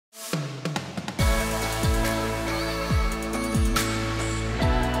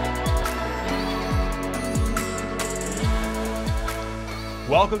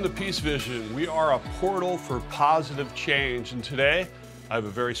Welcome to Peacevision. We are a portal for positive change, and today I have a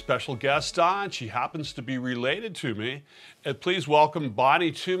very special guest on. She happens to be related to me. And please welcome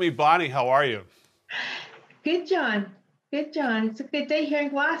Bonnie Twomey. Bonnie, how are you? Good, John. Good, John. It's a good day here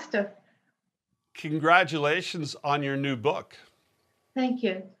in Gloucester. Congratulations on your new book. Thank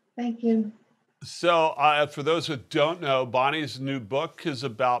you. Thank you. So, for those who don't know, Bonnie's new book is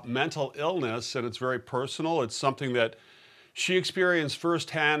about mental illness, and it's very personal. It's something that she experienced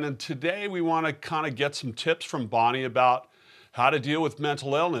firsthand, and today we want to kind of get some tips from Bonnie about how to deal with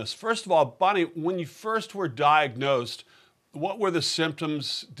mental illness. First of all, Bonnie, when you first were diagnosed, what were the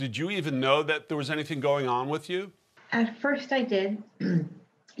symptoms? Did you even know that there was anything going on with you? At first I did.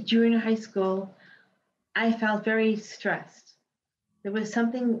 During high school, I felt very stressed. There was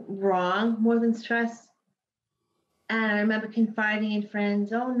something wrong more than stress. And I remember confiding in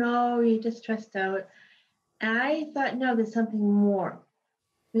friends, oh no, you're just stressed out. And I thought, no, there's something more.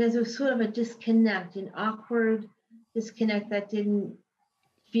 Because it was sort of a disconnect, an awkward disconnect that didn't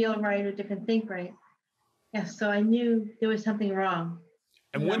feel right or didn't think right. Yeah, so I knew there was something wrong.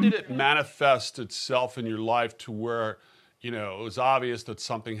 And when did it manifest itself in your life to where, it was obvious that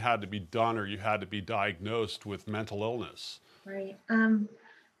something had to be done or you had to be diagnosed with mental illness? Right.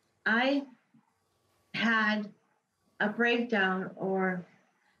 I had a breakdown or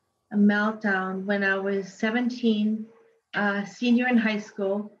a meltdown when I was 17, senior in high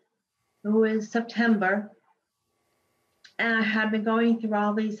school. It was September. And I had been going through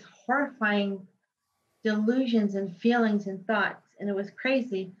all these horrifying delusions and feelings and thoughts, and it was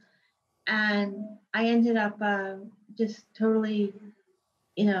crazy. And I ended up just totally,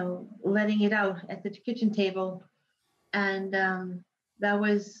 letting it out at the kitchen table. And that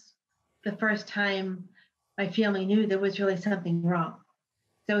was the first time my family knew there was really something wrong.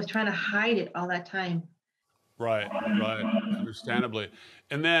 So I was trying to hide it all that time. Right, understandably.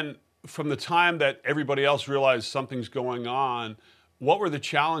 And then from the time that everybody else realized something's going on, what were the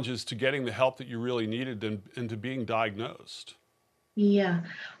challenges to getting the help that you really needed and to being diagnosed? Yeah.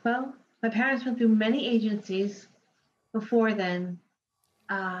 Well, my parents went through many agencies before then.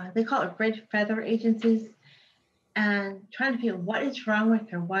 They call it red feather agencies, and trying to figure out what is wrong with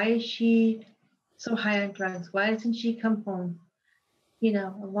her. Why is she so high on drugs? Why doesn't she come home?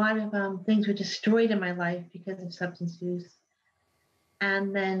 A lot of things were destroyed in my life because of substance use.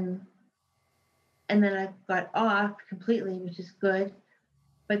 And then I got off completely, which is good.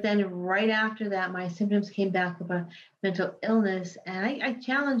 But then right after that, my symptoms came back of a mental illness. And I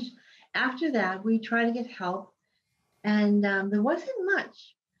challenged, after that, we tried to get help. And there wasn't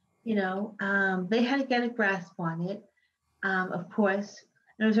much, they had to get a grasp on it, of course.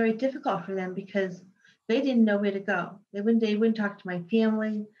 And it was very difficult for them because they didn't know where to go. They wouldn't talk to my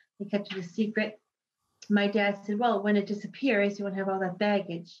family. They kept it a secret. My dad said, well, when it disappears, you won't have all that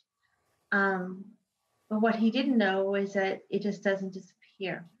baggage. But what he didn't know is that it just doesn't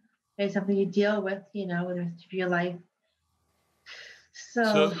disappear. It's something you deal with, the rest of your life.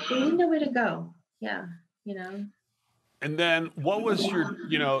 So they didn't know where to go. Yeah, And then what was your,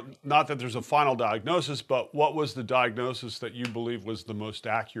 not that there's a final diagnosis, but what was the diagnosis that you believe was the most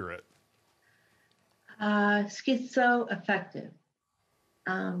accurate? Schizoaffective.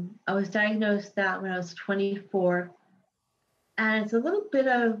 I was diagnosed that when I was 24. And it's a little bit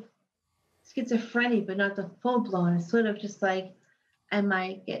of schizophrenia, but not the full blown. It's sort of just like I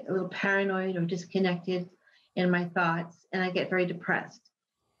might get a little paranoid or disconnected in my thoughts, and I get very depressed.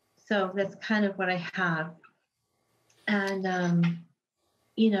 So that's kind of what I have. And,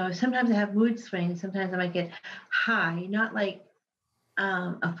 sometimes I have mood swings. Sometimes I might get high, not like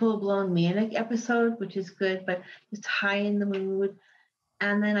a full blown manic episode, which is good, but just high in the mood.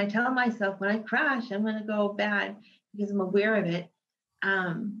 And then I tell myself when I crash, I'm going to go bad because I'm aware of it.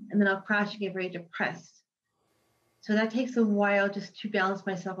 And then I'll crash and get very depressed. So that takes a while just to balance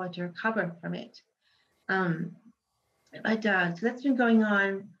myself out to recover from it. So that's been going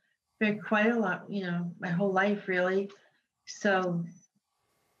on for quite a lot, my whole life really. So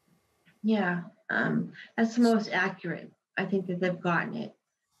yeah, that's the most accurate. I think that they've gotten it.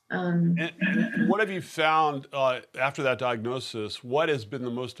 And what have you found after that diagnosis? What has been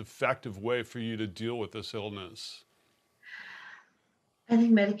the most effective way for you to deal with this illness? I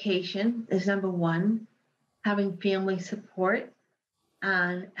think medication is number one, having family support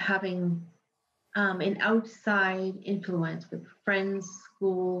and having an outside influence with friends,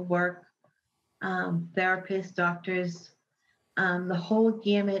 school, work, therapists, doctors, the whole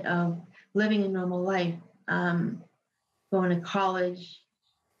gamut of living a normal life, going to college,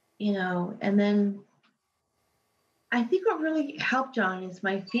 and then I think what really helped, John, is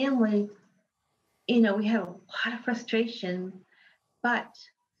my family, we had a lot of frustration but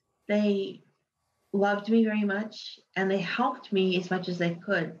they loved me very much and they helped me as much as they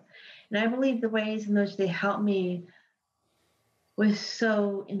could. And I believe the ways in which they helped me was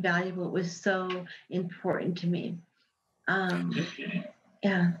so invaluable. It was so important to me. Um,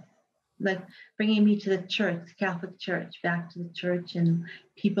 yeah, like bringing me to the church, the Catholic Church, back to the church and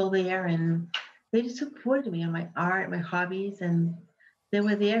people there. And they just supported me on my art, my hobbies, and they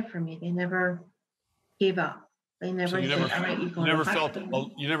were there for me. They never gave up. They So never said, "All right, you're you going to never felt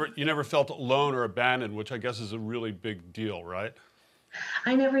hospital." you never felt alone or abandoned, which I guess is a really big deal, right?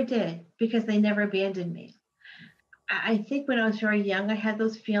 I never did because they never abandoned me. I think when I was very young, I had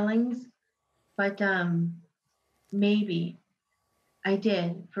those feelings, but maybe I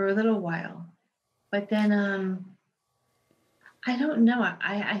did for a little while. But then I don't know.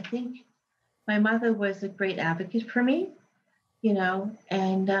 I think my mother was a great advocate for me,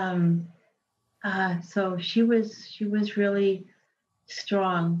 and so she was really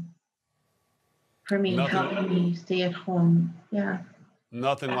strong for me, Nothing helping me stay at home. Yeah,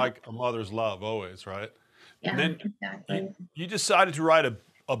 nothing like a mother's love always, right? And yeah, then you exactly. you decided to write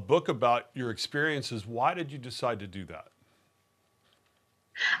a book about your experiences. Why did you decide to do that?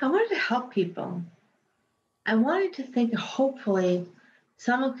 I wanted to help people. I wanted to think hopefully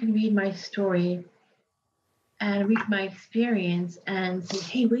someone could read my story and read my experience and say,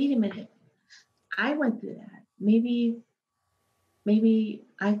 hey, wait a minute, I went through that. Maybe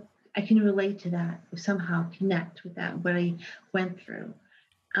I can relate to that or somehow connect with that, what I went through.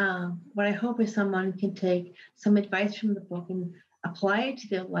 What I hope is someone can take some advice from the book and apply it to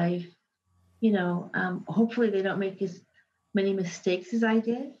their life. Hopefully they don't make as many mistakes as I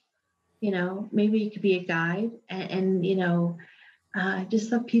did. Maybe it could be a guide and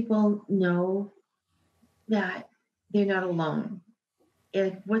just let people know that they're not alone.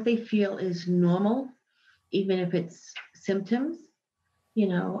 If what they feel is normal, even if it's symptoms, you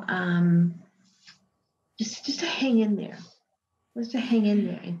know, um, just to hang in there, just to hang in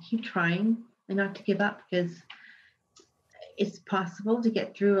there and keep trying and not to give up because it's possible to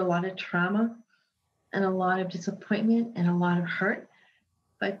get through a lot of trauma and a lot of disappointment and a lot of hurt.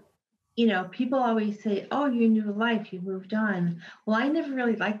 But people always say, "Oh, you knew life, you moved on." Well, I never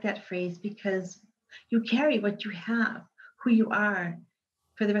really liked that phrase because you carry what you have, who you are,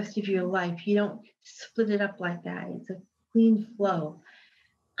 for the rest of your life. You don't split it up like that. It's a clean flow.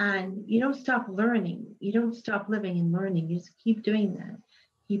 And you don't stop learning. You don't stop living and learning. You just keep doing that.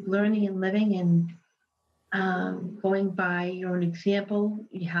 Keep learning and living and going by your own example.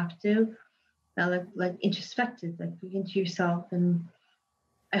 You have to. Like introspective, like look into yourself. And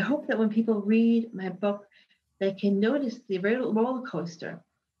I hope that when people read my book, they can notice the roller coaster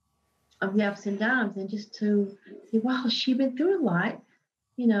of the ups and downs and just to say, wow, she went through a lot.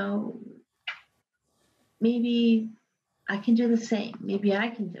 You know, maybe I can do the same. Maybe I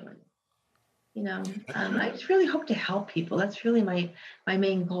can do it. I just really hope to help people. That's really my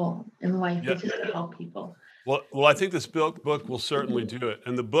main goal in life Yeah. is just to help people. Well, I think this book will certainly do it.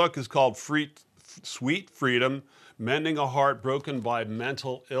 And the book is called Sweet Freedom: Mending a Heart Broken by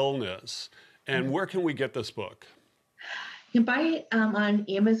Mental Illness. And where can we get this book? You can buy it on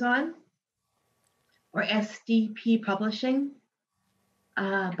Amazon or SDP Publishing,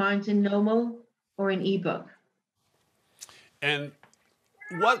 Barnes and Noble, or an ebook. And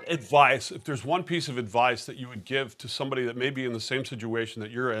what advice, if there's one piece of advice that you would give to somebody that may be in the same situation that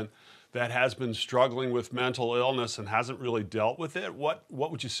you're in, that has been struggling with mental illness and hasn't really dealt with it, what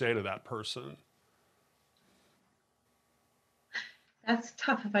would you say to that person? That's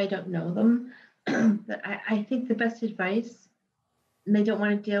tough if I don't know them. But I think the best advice, and they don't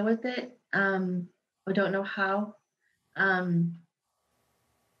want to deal with it or don't know how. Um,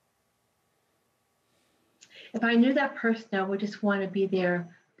 if I knew that person, I would just want to be their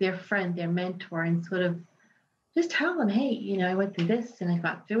friend, their mentor, and sort of just tell them, hey, I went through this and I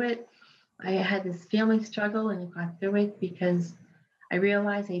got through it. I had this family struggle and I got through it because I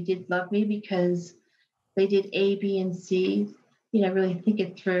realized they did love me because they did A, B, and C. Really think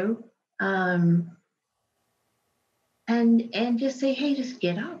it through, and just say, hey, just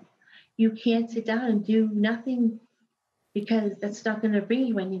get up. You can't sit down and do nothing because that's not going to bring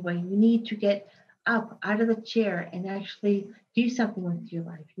you anywhere. You need to get up out of the chair and actually do something with your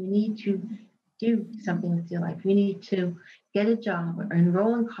life. You need to do something with your life. You need to get a job or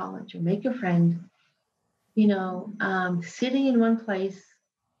enroll in college or make a friend. Sitting in one place,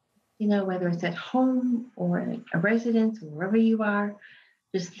 whether it's at home or a residence or wherever you are,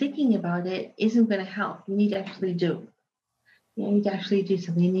 just thinking about it isn't going to help. You need to actually do. You need to actually do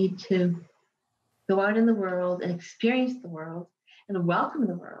something. You need to go out in the world and experience the world and welcome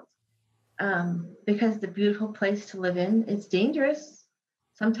the world. because it's a beautiful place to live in. It's dangerous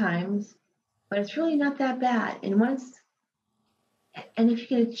sometimes, but it's really not that bad. And if you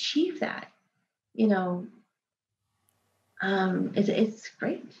can achieve that, you know, it's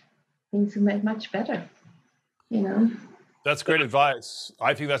great. Things will get much better, you know. That's great advice.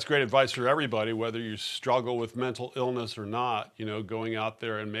 I think that's great advice for everybody, whether you struggle with mental illness or not, going out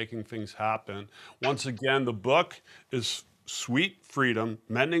there and making things happen. Once again, the book is Sweet Freedom,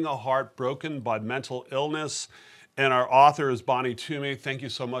 Mending a Heart Broken by Mental Illness. And our author is Bonnie Twomey. Thank you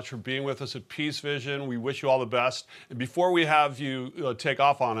so much for being with us at Peacevision. We wish you all the best. And before we have you take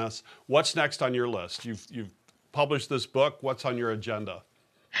off on us, what's next on your list? You've published this book. What's on your agenda?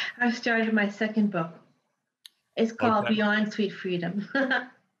 I've started my second book. It's called Okay. Beyond Sweet Freedom.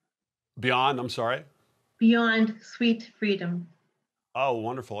 Beyond, I'm sorry? Beyond Sweet Freedom. Oh,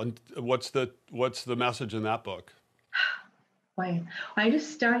 wonderful. And what's the message in that book? Boy, I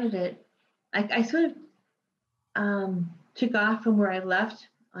just started it. I sort of took off from where I left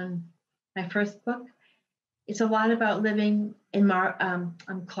on my first book. It's a lot about living in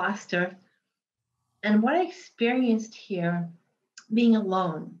Gloucester and what I experienced here being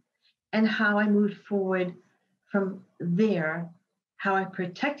alone and how I moved forward from there, how I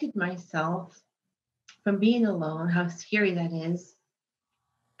protected myself from being alone, how scary that is,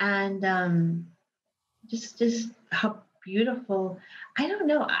 and just how beautiful. I don't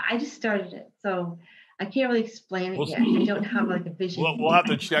know. I just started it, so I can't really explain it yet. I don't have like a vision. We'll have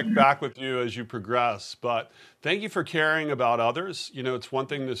to check back with you as you progress. But thank you for caring about others. It's one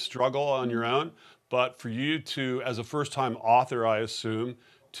thing to struggle on your own, but for you to, as a first-time author, I assume,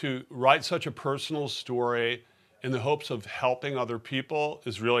 to write such a personal story in the hopes of helping other people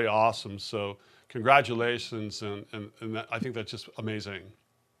is really awesome. So congratulations, and I think that's just amazing.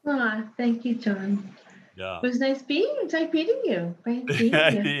 Thank you, John. Yeah. It was nice meeting you. Great seeing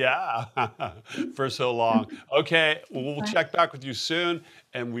you. Yeah, for so long. Okay, well, we'll check back with you soon,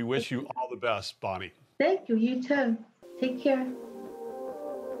 and we wish you all the best, Bonnie. Thank you. You too. Take care.